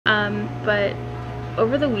But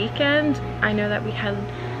over the weekend, I know that we had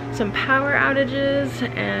some power outages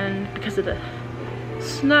and because of the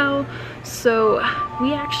snow, so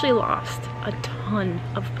we actually lost a ton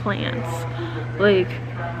of plants. Like,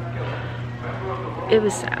 it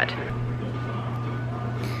was sad.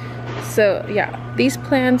 So yeah, these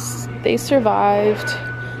plants, they survived.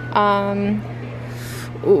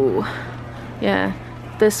 Ooh, yeah,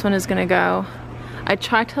 this one is gonna go. I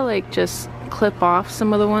tried to like just clip off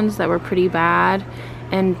some of the ones that were pretty bad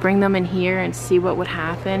and bring them in here and see what would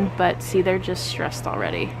happen, but see, they're just stressed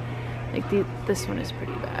already. Like this one is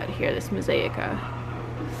pretty bad here, this Mosaica.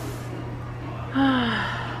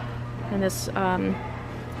 And this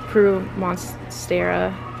Peru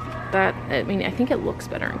Monstera, that, I mean, I think it looks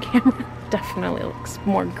better in camera. Definitely looks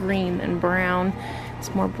more green than brown.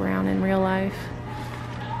 It's more brown in real life.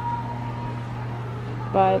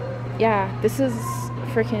 But yeah, this is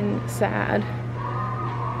freaking sad.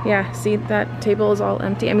 Yeah, see, that table is all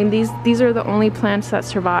empty. I mean, these are the only plants that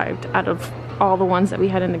survived out of all the ones that we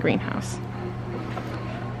had in the greenhouse.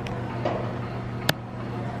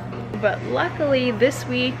 But luckily this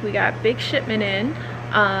week we got big shipment in.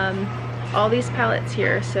 All these pallets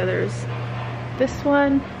here. So there's this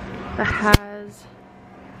one that has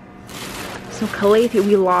some calathea.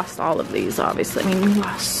 We lost all of these, obviously. I mean, we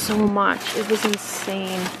lost so much. It was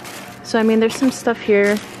insane. So I mean, there's some stuff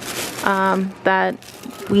here that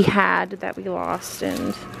we had that we lost,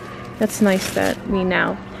 and that's nice that we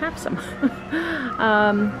now have some.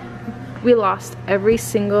 We lost every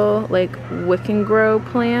single like wick and grow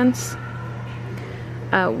plants.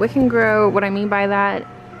 Wick and grow, what I mean by that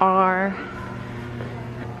are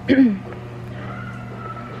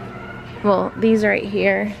well, these right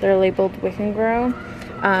here, they're labeled wick and grow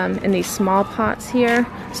in these small pots here.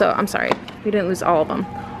 So I'm sorry, we didn't lose all of them.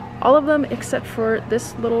 All of them except for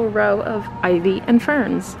this little row of ivy and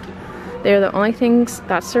ferns. They're the only things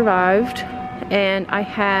that survived. And I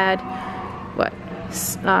had, what,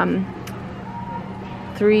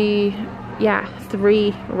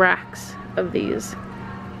 3 racks of these.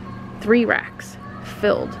 3 racks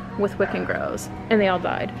filled with wick and grows, and they all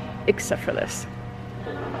died except for this.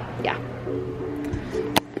 Yeah.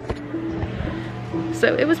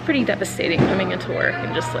 So it was pretty devastating coming into work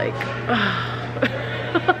and just like,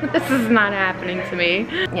 oh, this is not happening to me.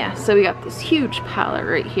 Yeah, so we got this huge pallet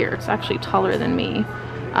right here. It's actually taller than me,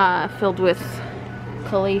 filled with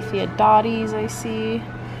Calathea dotties, I see,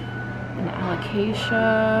 and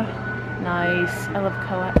alocasia. Nice. I love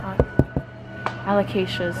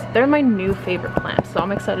alocasias. They're my new favorite plant, so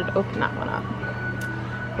I'm excited to open that one up.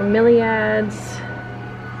 Bromeliads.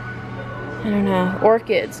 I don't know.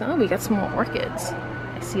 Orchids. Oh, we got some more orchids.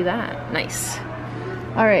 I see that. Nice.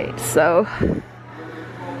 Alright, so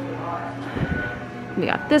we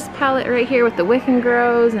got this pallet right here with the wick and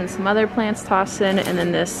grows and some other plants tossed in, and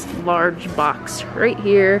then this large box right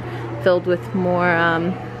here filled with more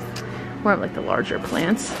of like the larger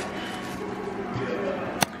plants.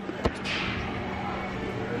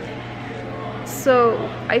 So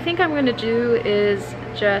I think I'm gonna do is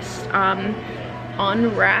just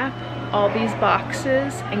unwrap all these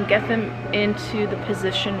boxes and get them into the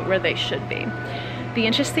position where they should be. The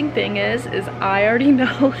interesting thing is I already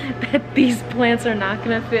know that these plants are not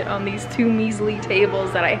gonna fit on these 2 measly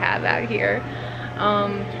tables that I have out here.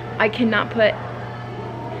 I cannot put,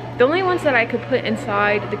 the only ones that I could put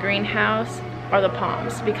inside the greenhouse are the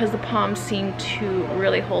palms, because the palms seem to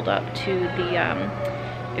really hold up to the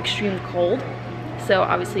extreme cold. So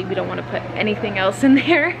obviously we don't want to put anything else in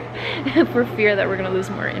there for fear that we're going to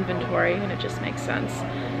lose more inventory, and it just makes sense.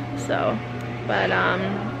 So, but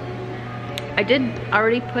I did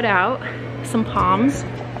already put out some palms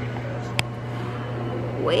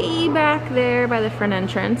way back there by the front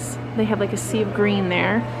entrance. They have like a sea of green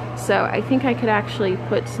there. So I think I could actually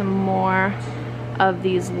put some more of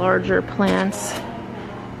these larger plants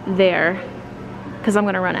there, because I'm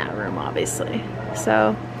going to run out of room, obviously.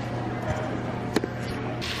 So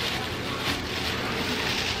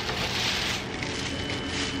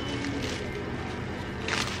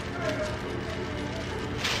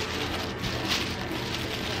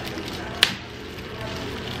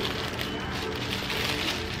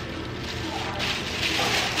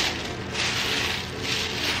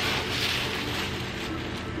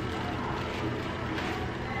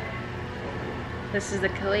this is the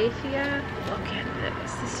Calathea. Look at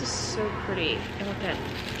this. This is so pretty. And look at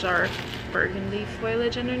that dark burgundy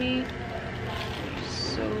foliage underneath.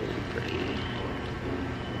 So pretty.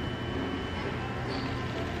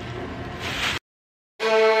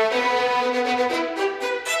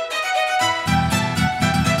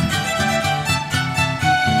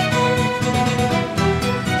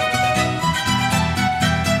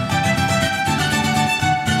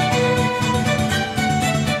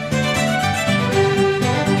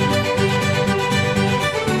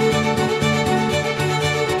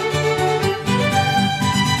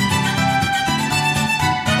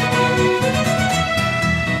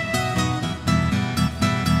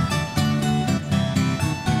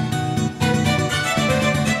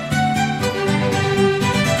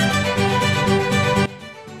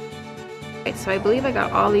 believe I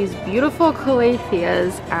got all these beautiful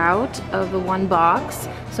calatheas out of the one box.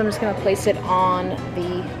 So I'm just gonna place it on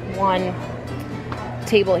the one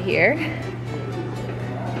table here.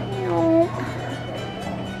 Oh.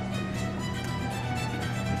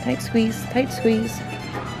 Tight squeeze, tight squeeze.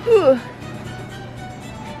 Ooh.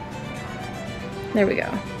 There we go.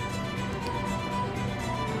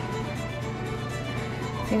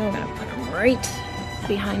 I think I'm gonna put them right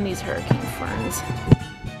behind these hurricane ferns.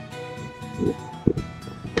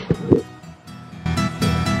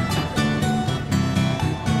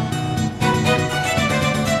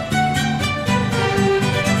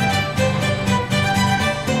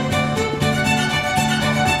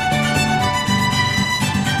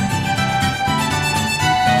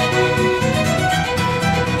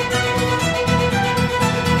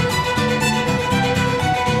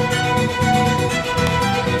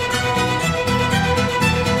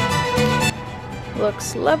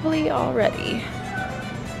 Looks lovely already.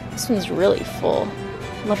 This one's really full.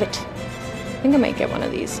 Love it. I think I might get one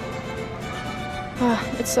of these.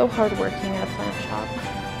 It's so hard working at a plant shop.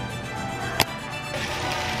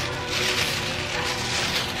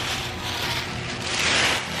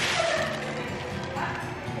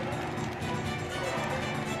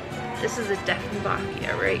 This is a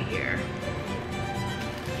Dieffenbachia right here.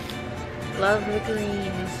 Love the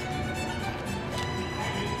greens.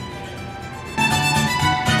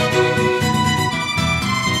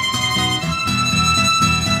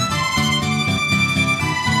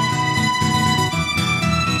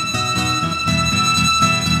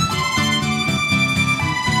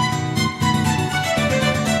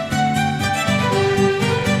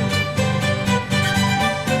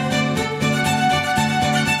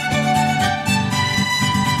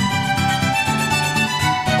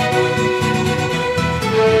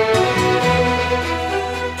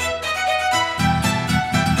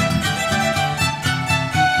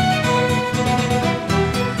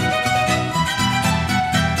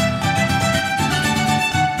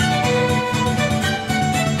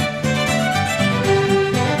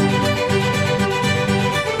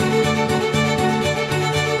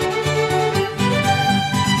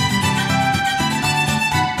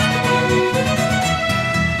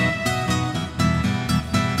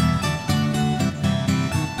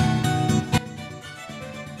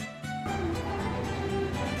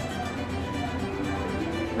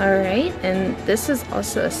 Alright, and this is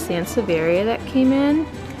also a Sansevieria that came in.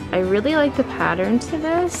 I really like the pattern to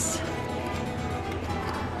this.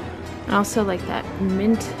 I also like that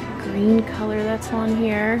mint green color that's on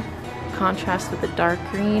here. Contrast with the dark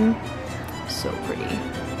green. So pretty.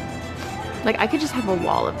 Like, I could just have a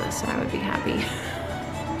wall of this and I would be happy.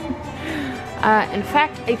 In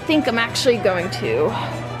fact, I think I'm actually going to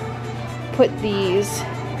put these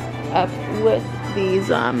up with these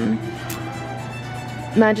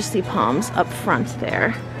Majesty Palms up front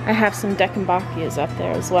there. I have some Dieffenbachias up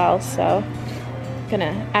there as well, so I'm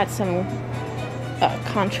gonna add some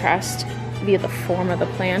contrast via the form of the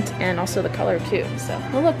plant and also the color too, so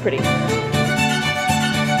it'll look pretty.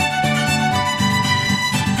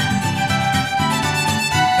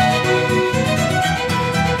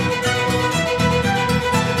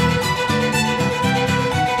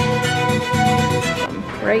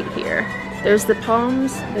 Right here, there's the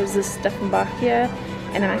palms, there's this Dieffenbachia,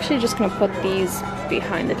 and I'm actually just gonna put these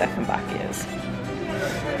behind the Dieffenbachias.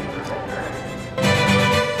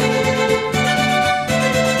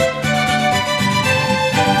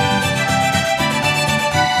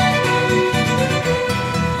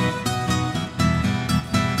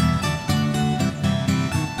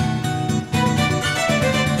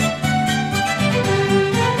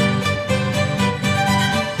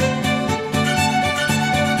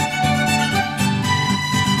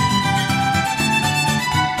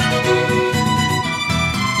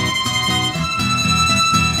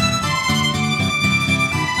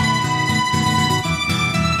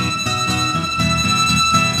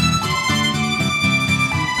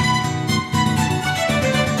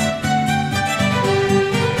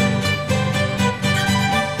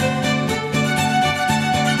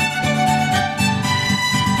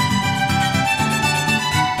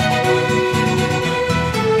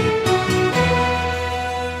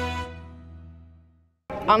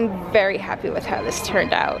 I'm very happy with how this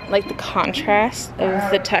turned out. Like the contrast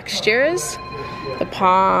of the textures, the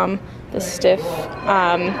palm, the stiff.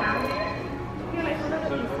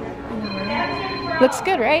 Looks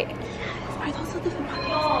good, right? Are those the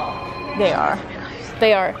Dieffenbachias? They are.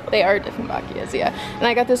 They are Dieffenbachias, yeah. And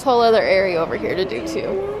I got this whole other area over here to do too.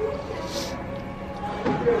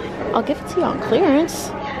 I'll give it to you on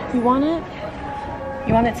clearance. You want it?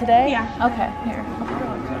 You want it today? Yeah. Okay, here.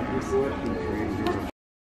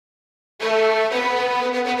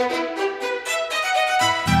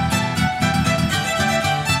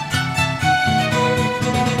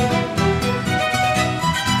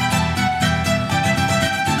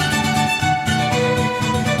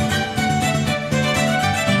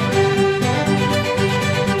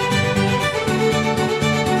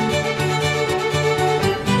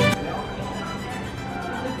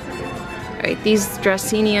 these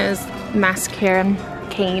Dracaenias mascara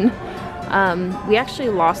cane. We actually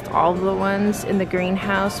lost all of the ones in the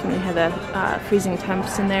greenhouse when we had the freezing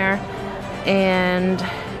temps in there, and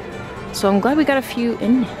so I'm glad we got a few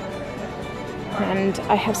in. And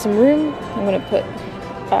I have some room. I'm gonna put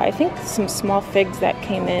I think some small figs that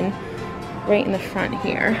came in right in the front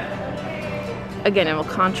here. Again, it will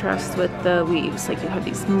contrast with the leaves. Like you have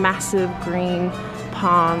these massive green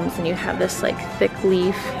palms, and you have this like thick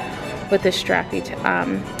leaf with the strappy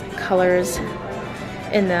colors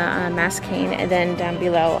in the mascane. And then down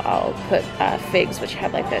below I'll put figs, which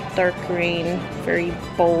have like that dark green, very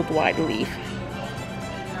bold, wide leaf.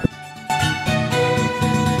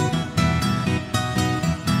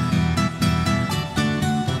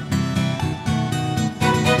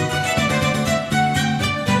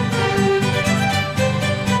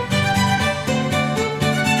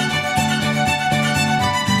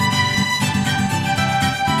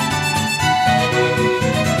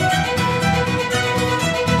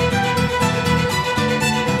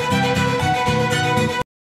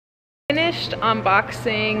 Finished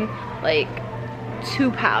unboxing like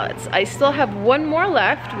 2 pallets. I still have 1 more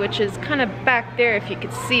left, which is kind of back there if you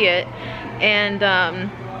could see it, and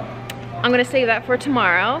I'm gonna save that for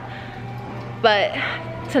tomorrow. But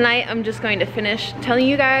tonight I'm just going to finish telling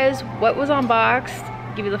you guys what was unboxed,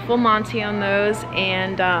 give you the full Monty on those,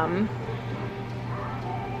 and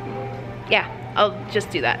yeah, I'll just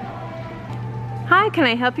do that. Hi, can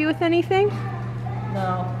I help you with anything?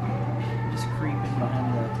 No, just creeping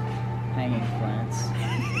behind the hanging plants.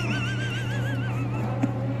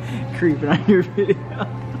 Creeping on your video.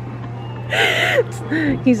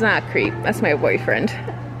 He's not a creep, that's my boyfriend.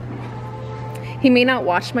 He may not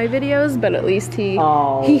watch my videos, but at least he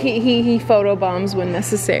photo bombs when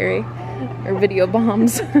necessary, or video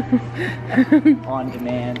bombs. On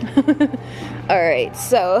demand. All right,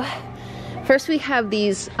 so first we have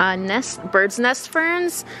these bird's nest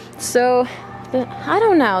ferns. So I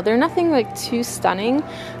don't know, they're nothing like too stunning,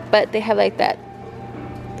 but they have like that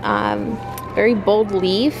very bold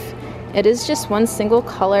leaf. It is just one single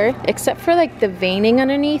color, except for like the veining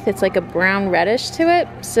underneath. It's like a brown reddish to it,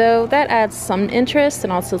 so that adds some interest,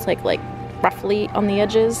 and also it's like roughly on the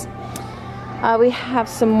edges. We have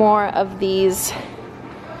some more of these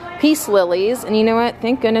peace lilies, and you know what?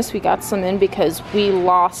 Thank goodness we got some in, because we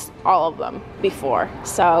lost all of them before,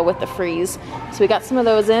 so with the freeze. So we got some of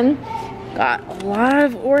those in. Got a lot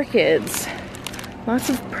of orchids, lots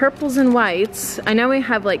of purples and whites. I know we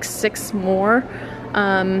have like 6 more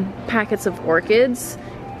packets of orchids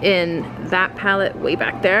in that palette way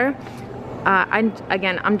back there.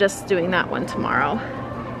 I'm just doing that one tomorrow.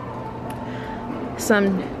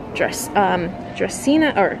 Some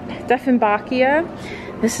Dracaena or Dieffenbachia.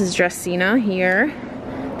 This is Dracaena here,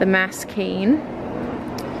 the mascane,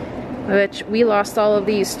 which we lost all of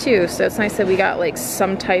these too, so it's nice that we got like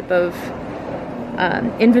some type of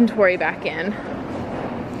inventory back in.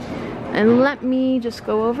 And let me just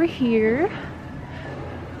go over here.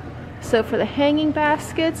 So for the hanging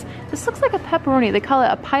baskets, this looks like a pepperoni. They call it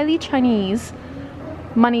a Pili Chinese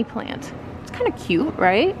money plant. It's kind of cute,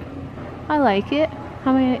 right? I like it.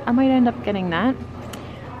 I might end up getting that.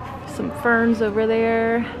 Some ferns over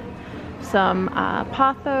there. Some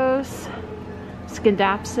pothos,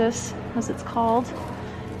 Scindapsus, as it's called.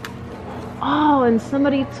 Oh, and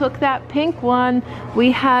somebody took that pink one.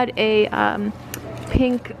 We had a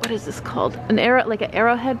pink, what is this called? An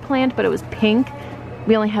arrowhead plant, but it was pink.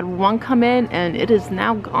 We only had one come in, and it is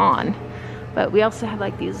now gone. But we also have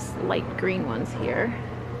like these light green ones here.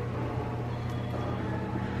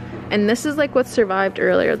 And this is like what survived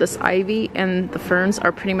earlier. This ivy and the ferns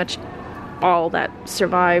are pretty much all that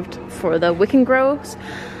survived for the Wicken grows.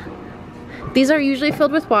 These are usually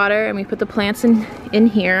filled with water, and we put the plants in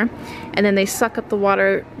here, and then they suck up the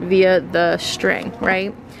water via the string,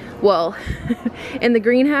 right? Well, in the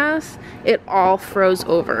greenhouse, it all froze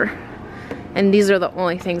over. And these are the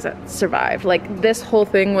only things that survived. Like, this whole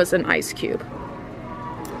thing was an ice cube.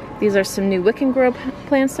 These are some new Wicken grow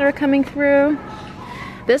plants that are coming through.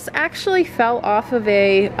 This actually fell off of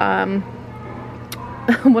a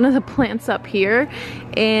one of the plants up here,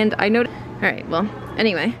 and I noticed. All right, well,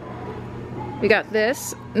 anyway, we got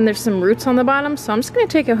this, and there's some roots on the bottom, so I'm just gonna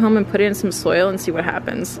take it home and put it in some soil and see what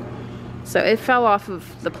happens. So it fell off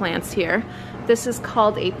of the plants here. This is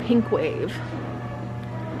called a pink wave.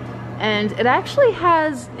 And it actually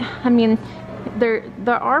has, I mean, there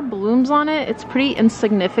are blooms on it. It's pretty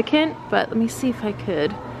insignificant, but let me see if I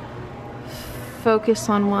could focus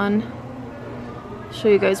on one. Show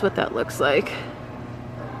you guys what that looks like.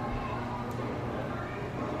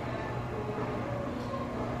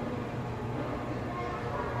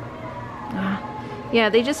 Yeah,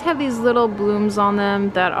 they just have these little blooms on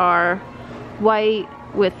them that are white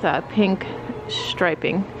with pink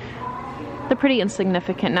striping. They're pretty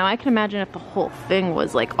insignificant. Now I can imagine if the whole thing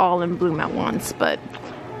was like all in bloom at once, but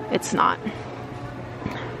it's not.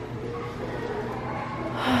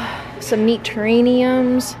 Some neat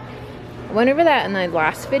terrariums. I went over that in the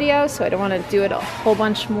last video, so I don't want to do it a whole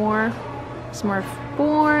bunch more. Some more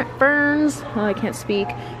ferns. Oh, I can't speak.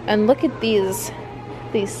 And look at these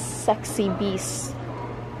sexy beasts.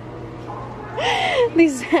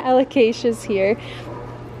 These alocasias here.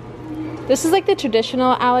 This is like the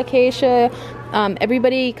traditional alocasia.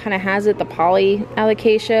 Everybody kind of has it, the poly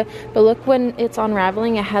alocasia, but look, when it's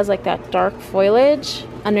unraveling, it has like that dark foliage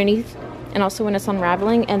underneath, and also when it's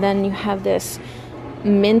unraveling, and then you have this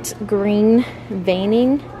mint green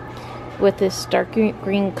veining with this dark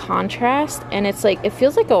green contrast, and it's like, it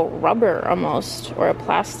feels like a rubber almost, or a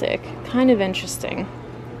plastic. Kind of interesting.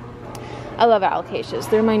 I love alocasias.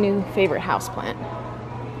 They're my new favorite houseplant.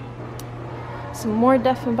 Some more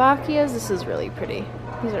Dieffenbachias. This is really pretty.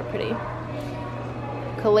 These are pretty.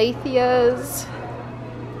 Calatheas,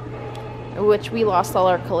 which we lost all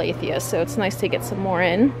our calatheas, so it's nice to get some more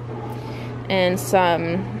in. And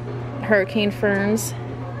some hurricane ferns.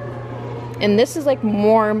 And this is like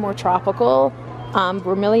more tropical.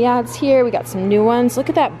 Bromeliads here. We got some new ones. Look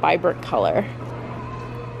at that vibrant color.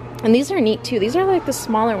 And these are neat too. These are like the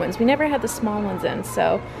smaller ones. We never had the small ones in,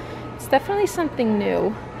 so it's definitely something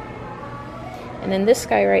new. And then this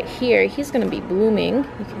guy right here, he's gonna be blooming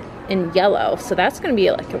in yellow, so that's gonna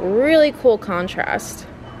be like a really cool contrast.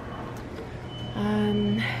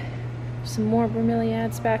 Some more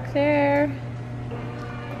bromeliads back there.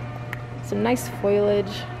 Some nice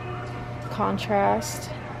foliage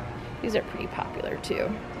contrast. These are pretty popular too,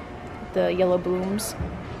 the yellow blooms.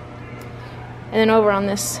 And then over on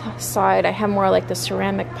this side, I have more like the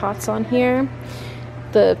ceramic pots on here.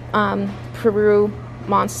 The Peru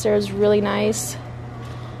monster is really nice.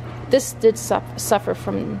 This did suffer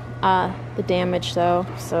from the damage though,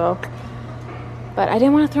 so. But I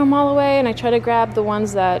didn't want to throw them all away, and I tried to grab the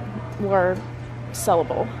ones that were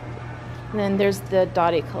sellable. And then there's the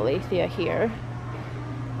Dottie Calathea here.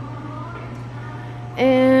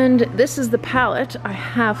 And this is the palette I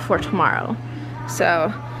have for tomorrow.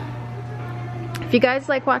 So, if you guys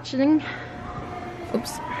like watching,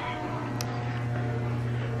 oops.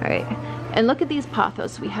 All right, and look at these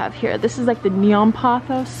pothos we have here. This is like the neon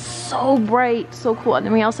pothos, so bright, so cool. And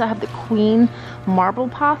then we also have the queen marble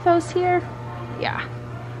pothos here. Yeah,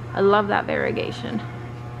 I love that variegation.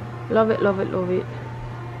 Love it, love it, love it.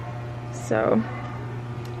 So,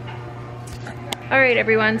 all right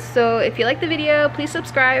everyone, so if you like the video, please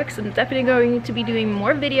subscribe, because I'm definitely going to be doing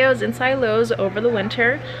more videos inside Lowe's over the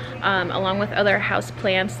winter, along with other house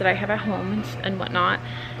plants that I have at home and whatnot.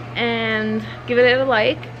 And give it a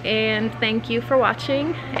like, and thank you for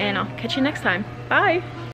watching, and I'll catch you next time. Bye!